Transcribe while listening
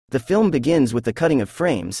The film begins with the cutting of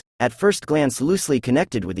frames, at first glance loosely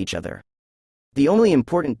connected with each other. The only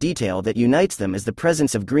important detail that unites them is the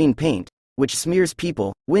presence of green paint, which smears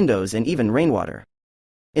people, windows and even rainwater.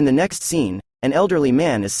 In the next scene, an elderly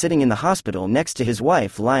man is sitting in the hospital next to his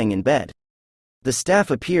wife lying in bed. The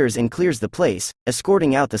staff appears and clears the place,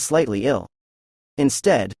 escorting out the slightly ill.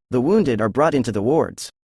 Instead, the wounded are brought into the wards.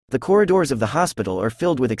 The corridors of the hospital are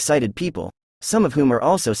filled with excited people, some of whom are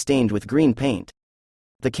also stained with green paint.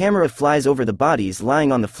 The camera flies over the bodies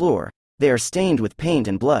lying on the floor. They are stained with paint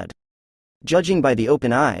and blood. Judging by the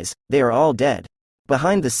open eyes, they are all dead.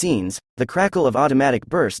 Behind the scenes, the crackle of automatic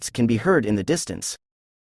bursts can be heard in the distance.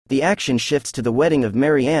 The action shifts to the wedding of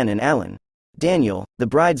Marianne and Alan. Daniel, the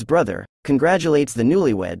bride's brother, congratulates the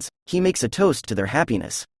newlyweds. He makes a toast to their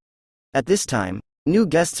happiness. At this time, new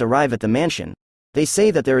guests arrive at the mansion. They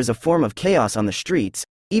say that there is a form of chaos on the streets,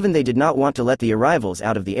 even they did not want to let the arrivals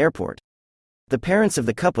out of the airport. The parents of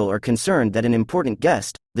the couple are concerned that an important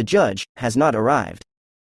guest, the judge, has not arrived.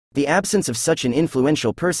 The absence of such an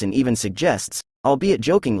influential person even suggests, albeit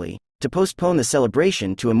jokingly, to postpone the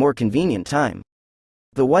celebration to a more convenient time.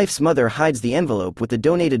 The wife's mother hides the envelope with the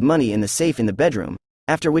donated money in the safe in the bedroom,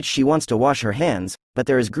 after which she wants to wash her hands, but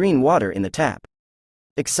there is green water in the tap.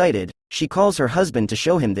 Excited, she calls her husband to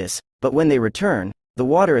show him this, but when they return, the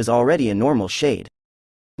water is already a normal shade.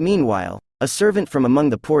 Meanwhile, a servant from among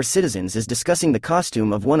the poor citizens is discussing the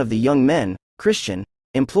costume of one of the young men. Christian.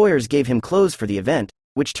 Employers gave him clothes for the event,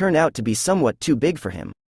 which turned out to be somewhat too big for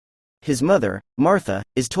him. His mother, Martha,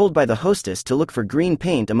 is told by the hostess to look for green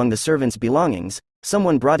paint among the servants' belongings.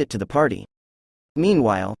 Someone brought it to the party.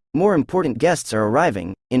 Meanwhile, more important guests are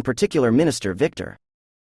arriving, in particular Minister Victor.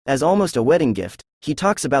 As almost a wedding gift, he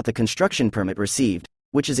talks about the construction permit received,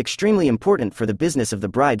 which is extremely important for the business of the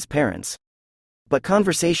bride's parents. But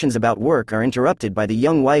conversations about work are interrupted by the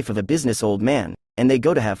young wife of a business old man, and they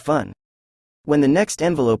go to have fun. When the next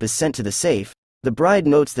envelope is sent to the safe, the bride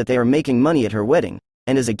notes that they are making money at her wedding,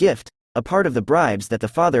 and as a gift, a part of the bribes that the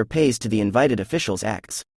father pays to the invited officials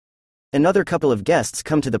acts. Another couple of guests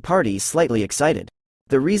come to the party slightly excited.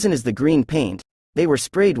 The reason is the green paint. They were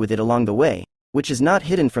sprayed with it along the way, which is not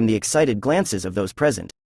hidden from the excited glances of those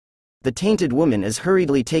present. The tainted woman is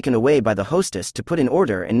hurriedly taken away by the hostess to put in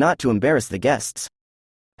order and not to embarrass the guests.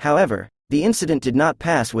 However, the incident did not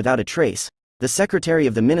pass without a trace. The secretary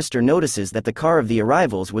of the minister notices that the car of the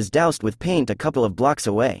arrivals was doused with paint a couple of blocks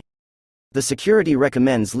away. The security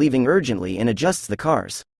recommends leaving urgently and adjusts the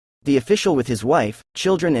cars. The official with his wife,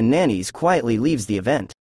 children and nannies quietly leaves the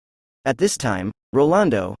event. At this time,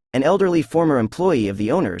 Rolando, an elderly former employee of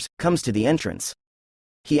the owners, comes to the entrance.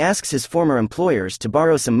 He asks his former employers to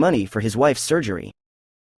borrow some money for his wife's surgery.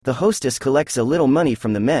 The hostess collects a little money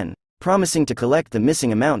from the men, promising to collect the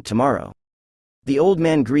missing amount tomorrow. The old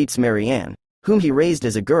man greets Marianne, whom he raised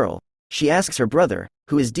as a girl. She asks her brother,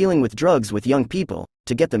 who is dealing with drugs with young people,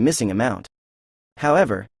 to get the missing amount.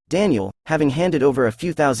 However, Daniel, having handed over a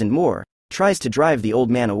few thousand more, tries to drive the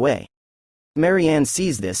old man away. Marianne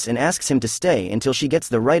sees this and asks him to stay until she gets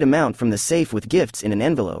the right amount from the safe with gifts in an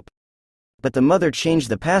envelope. But the mother changed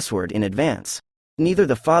the password in advance. Neither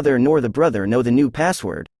the father nor the brother know the new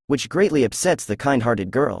password, which greatly upsets the kind-hearted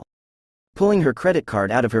girl. Pulling her credit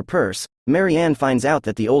card out of her purse, Marianne finds out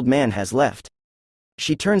that the old man has left.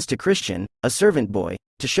 She turns to Christian, a servant boy,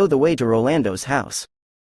 to show the way to Rolando's house.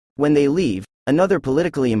 When they leave, another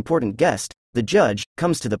politically important guest, the judge,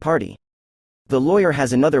 comes to the party. The lawyer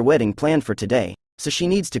has another wedding planned for today, so she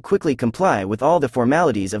needs to quickly comply with all the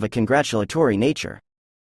formalities of a congratulatory nature.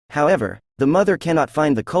 However, the mother cannot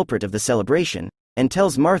find the culprit of the celebration, and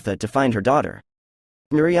tells Martha to find her daughter.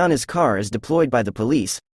 Mariana's car is deployed by the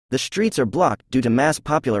police. The streets are blocked due to mass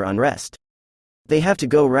popular unrest. They have to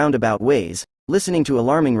go roundabout ways, listening to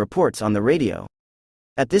alarming reports on the radio.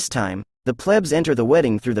 At this time, the plebs enter the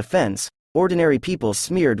wedding through the fence, ordinary people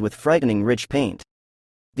smeared with frightening rich paint.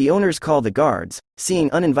 The owners call the guards,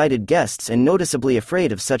 seeing uninvited guests and noticeably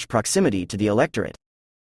afraid of such proximity to the electorate.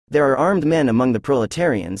 There are armed men among the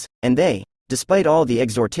proletarians, and they, despite all the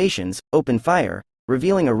exhortations, open fire,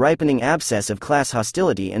 revealing a ripening abscess of class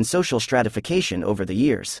hostility and social stratification over the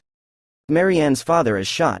years. Marianne's father is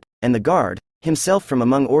shot, and the guard, himself from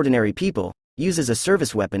among ordinary people, uses a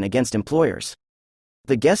service weapon against employers.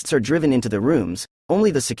 The guests are driven into the rooms.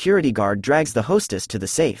 Only the security guard drags the hostess to the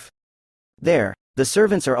safe. There, the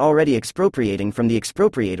servants are already expropriating from the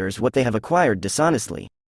expropriators what they have acquired dishonestly.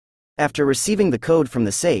 After receiving the code from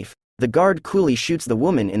the safe, the guard coolly shoots the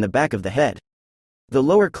woman in the back of the head. The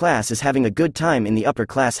lower class is having a good time in the upper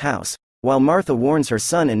class house, while Martha warns her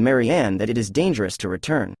son and Marianne that it is dangerous to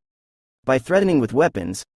return. By threatening with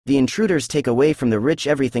weapons, the intruders take away from the rich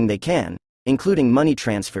everything they can, including money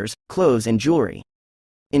transfers, clothes and jewelry.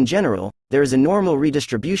 In general, there is a normal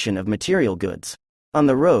redistribution of material goods. On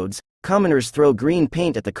the roads, commoners throw green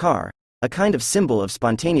paint at the car, a kind of symbol of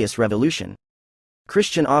spontaneous revolution.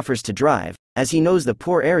 Christian offers to drive, as he knows the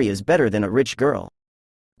poor areas better than a rich girl.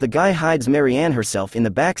 The guy hides Marianne herself in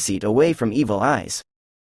the backseat away from evil eyes.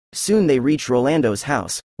 Soon they reach Rolando's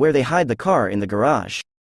house, where they hide the car in the garage.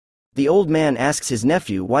 The old man asks his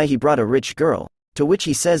nephew why he brought a rich girl, to which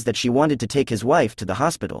he says that she wanted to take his wife to the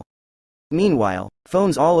hospital. Meanwhile,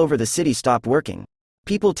 phones all over the city stop working.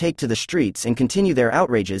 People take to the streets and continue their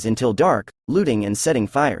outrages until dark, looting and setting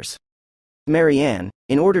fires. Marianne,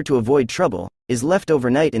 in order to avoid trouble, is left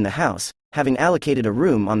overnight in the house, having allocated a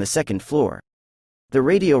room on the second floor. The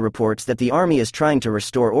radio reports that the army is trying to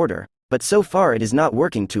restore order, but so far it is not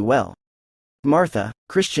working too well. Martha,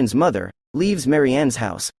 Christian's mother, leaves Marianne's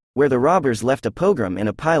house, where the robbers left a pogrom and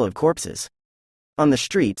a pile of corpses. On the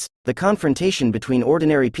streets, the confrontation between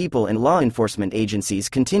ordinary people and law enforcement agencies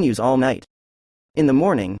continues all night. In the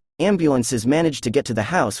morning, ambulances manage to get to the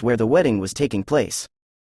house where the wedding was taking place.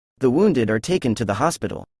 The wounded are taken to the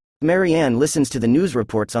hospital. Marianne listens to the news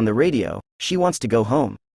reports on the radio. She wants to go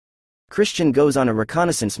home. Christian goes on a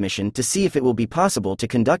reconnaissance mission to see if it will be possible to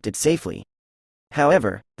conduct it safely.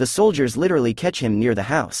 However, the soldiers literally catch him near the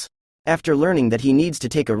house. After learning that he needs to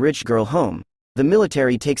take a rich girl home, the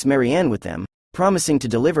military takes Marianne with them, promising to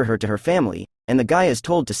deliver her to her family, and the guy is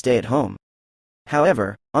told to stay at home.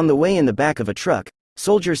 However, on the way in the back of a truck,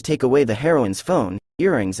 soldiers take away the heroine's phone,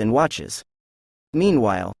 earrings and watches.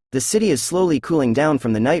 Meanwhile, the city is slowly cooling down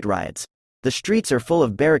from the night riots. The streets are full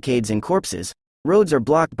of barricades and corpses, roads are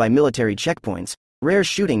blocked by military checkpoints, rare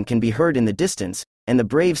shooting can be heard in the distance, and the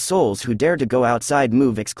brave souls who dare to go outside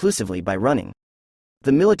move exclusively by running.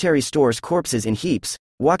 The military stores corpses in heaps,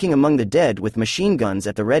 walking among the dead with machine guns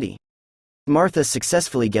at the ready. Martha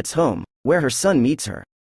successfully gets home, where her son meets her.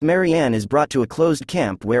 Marianne is brought to a closed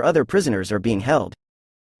camp where other prisoners are being held.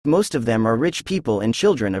 Most of them are rich people and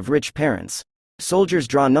children of rich parents. Soldiers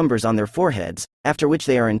draw numbers on their foreheads, after which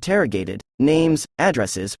they are interrogated, names,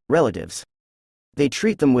 addresses, relatives. They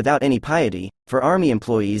treat them without any piety. For army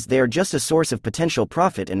employees they are just a source of potential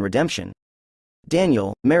profit and redemption.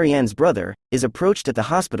 Daniel, Marianne's brother, is approached at the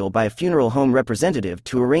hospital by a funeral home representative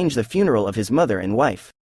to arrange the funeral of his mother and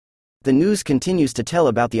wife. The news continues to tell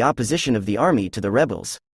about the opposition of the army to the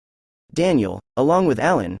rebels. Daniel, along with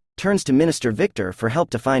Alan, turns to Minister Victor for help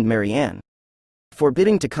to find Marianne.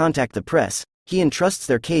 Forbidding to contact the press, he entrusts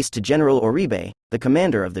their case to General Uribe, the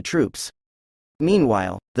commander of the troops.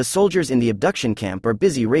 Meanwhile, the soldiers in the abduction camp are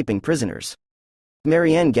busy raping prisoners.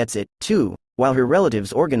 Marianne gets it, too, while her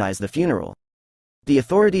relatives organize the funeral. The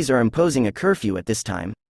authorities are imposing a curfew at this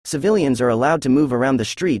time. Civilians are allowed to move around the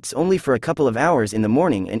streets only for a couple of hours in the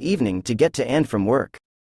morning and evening to get to and from work.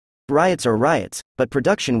 Riots are riots, but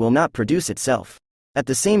production will not produce itself. At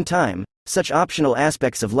the same time, such optional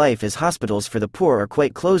aspects of life as hospitals for the poor are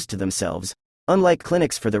quite closed to themselves, unlike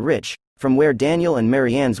clinics for the rich, from where Daniel and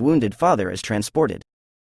Marianne's wounded father is transported.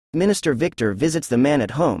 Minister Victor visits the man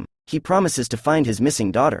at home. He promises to find his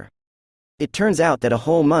missing daughter. It turns out that a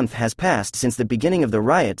whole month has passed since the beginning of the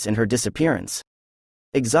riots and her disappearance.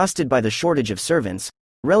 Exhausted by the shortage of servants,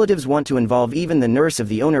 relatives want to involve even the nurse of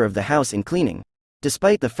the owner of the house in cleaning,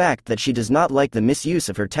 despite the fact that she does not like the misuse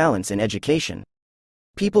of her talents in education.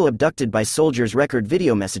 People abducted by soldiers record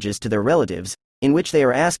video messages to their relatives, in which they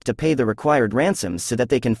are asked to pay the required ransoms so that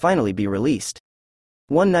they can finally be released.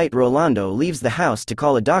 One night Rolando leaves the house to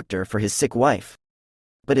call a doctor for his sick wife.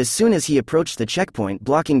 But as soon as he approached the checkpoint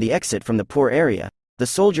blocking the exit from the poor area, the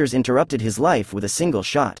soldiers interrupted his life with a single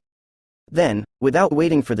shot. Then, without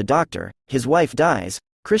waiting for the doctor, his wife dies.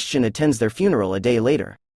 Christian attends their funeral a day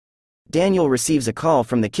later. Daniel receives a call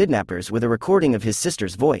from the kidnappers with a recording of his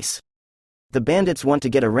sister's voice. The bandits want to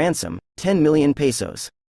get a ransom, 10 million pesos.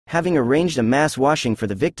 Having arranged a mass washing for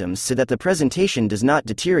the victims so that the presentation does not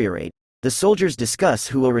deteriorate, the soldiers discuss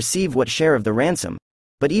who will receive what share of the ransom,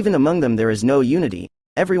 but even among them there is no unity.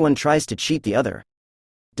 Everyone tries to cheat the other.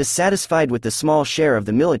 Dissatisfied with the small share of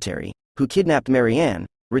the military, who kidnapped Marianne,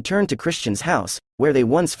 return to Christian's house, where they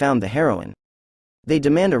once found the heroine. They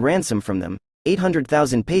demand a ransom from them,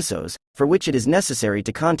 800,000 pesos, for which it is necessary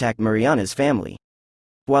to contact Mariana's family.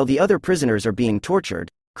 While the other prisoners are being tortured,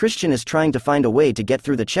 Christian is trying to find a way to get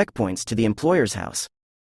through the checkpoints to the employer's house.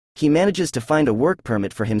 He manages to find a work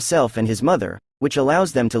permit for himself and his mother, which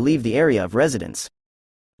allows them to leave the area of residence.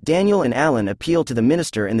 Daniel and Alan appeal to the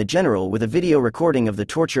minister and the general with a video recording of the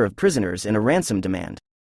torture of prisoners and a ransom demand.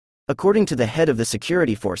 According to the head of the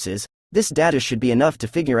security forces, this data should be enough to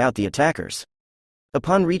figure out the attackers.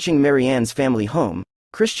 Upon reaching Marianne's family home,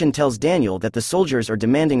 Christian tells Daniel that the soldiers are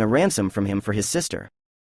demanding a ransom from him for his sister.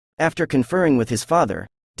 After conferring with his father,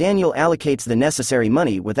 Daniel allocates the necessary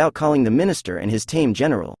money without calling the minister and his tame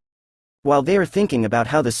general. While they are thinking about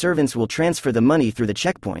how the servants will transfer the money through the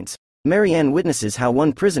checkpoints, Marianne witnesses how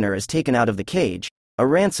one prisoner is taken out of the cage. A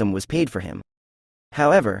ransom was paid for him.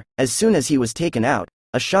 However, as soon as he was taken out,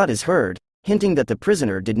 a shot is heard, hinting that the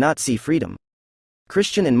prisoner did not see freedom.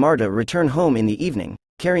 Christian and Marta return home in the evening,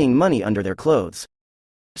 carrying money under their clothes.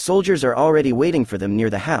 Soldiers are already waiting for them near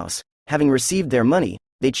the house. Having received their money,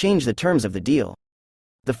 they change the terms of the deal.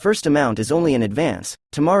 The first amount is only an advance.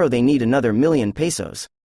 Tomorrow they need another 1,000,000 pesos.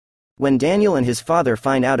 When Daniel and his father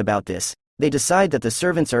find out about this, they decide that the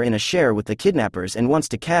servants are in a share with the kidnappers and wants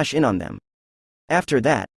to cash in on them. After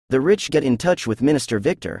that, the rich get in touch with Minister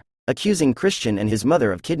Victor, accusing Christian and his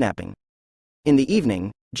mother of kidnapping. In the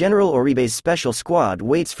evening, General Uribe's special squad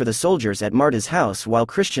waits for the soldiers at Marta's house while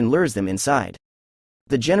Christian lures them inside.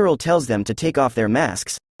 The general tells them to take off their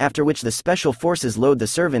masks, after which the special forces load the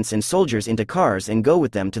servants and soldiers into cars and go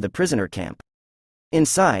with them to the prisoner camp.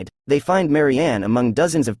 Inside, they find Marianne among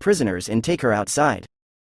dozens of prisoners and take her outside.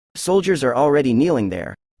 Soldiers are already kneeling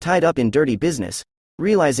there, tied up in dirty business.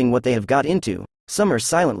 Realizing what they have got into, some are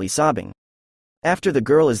silently sobbing. After the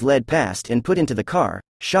girl is led past and put into the car,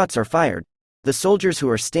 shots are fired. The soldiers who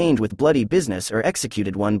are stained with bloody business are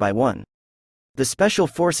executed one by one. The special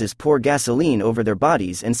forces pour gasoline over their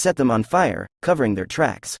bodies and set them on fire, covering their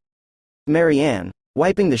tracks. Marianne,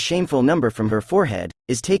 wiping the shameful number from her forehead,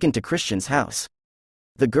 is taken to Christian's house.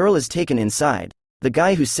 The girl is taken inside. The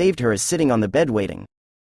guy who saved her is sitting on the bed waiting.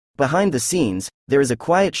 Behind the scenes, there is a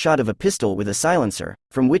quiet shot of a pistol with a silencer,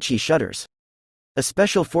 from which he shudders. A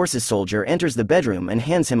special forces soldier enters the bedroom and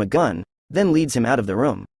hands him a gun, then leads him out of the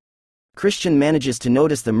room. Christian manages to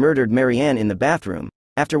notice the murdered Marianne in the bathroom,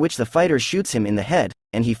 after which the fighter shoots him in the head,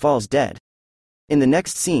 and he falls dead. In the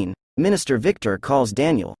next scene, Minister Victor calls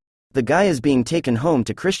Daniel. The guy is being taken home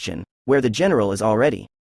to Christian, where the general is already.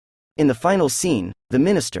 In the final scene, the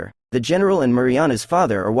minister, the general and Mariana's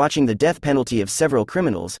father are watching the death penalty of several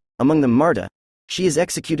criminals, among them Marta. She is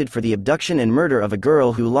executed for the abduction and murder of a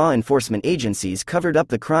girl who law enforcement agencies covered up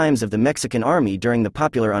the crimes of the Mexican army during the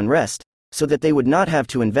popular unrest, so that they would not have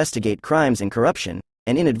to investigate crimes and corruption,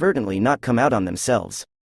 and inadvertently not come out on themselves.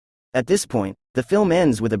 At this point, the film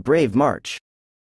ends with a brave march.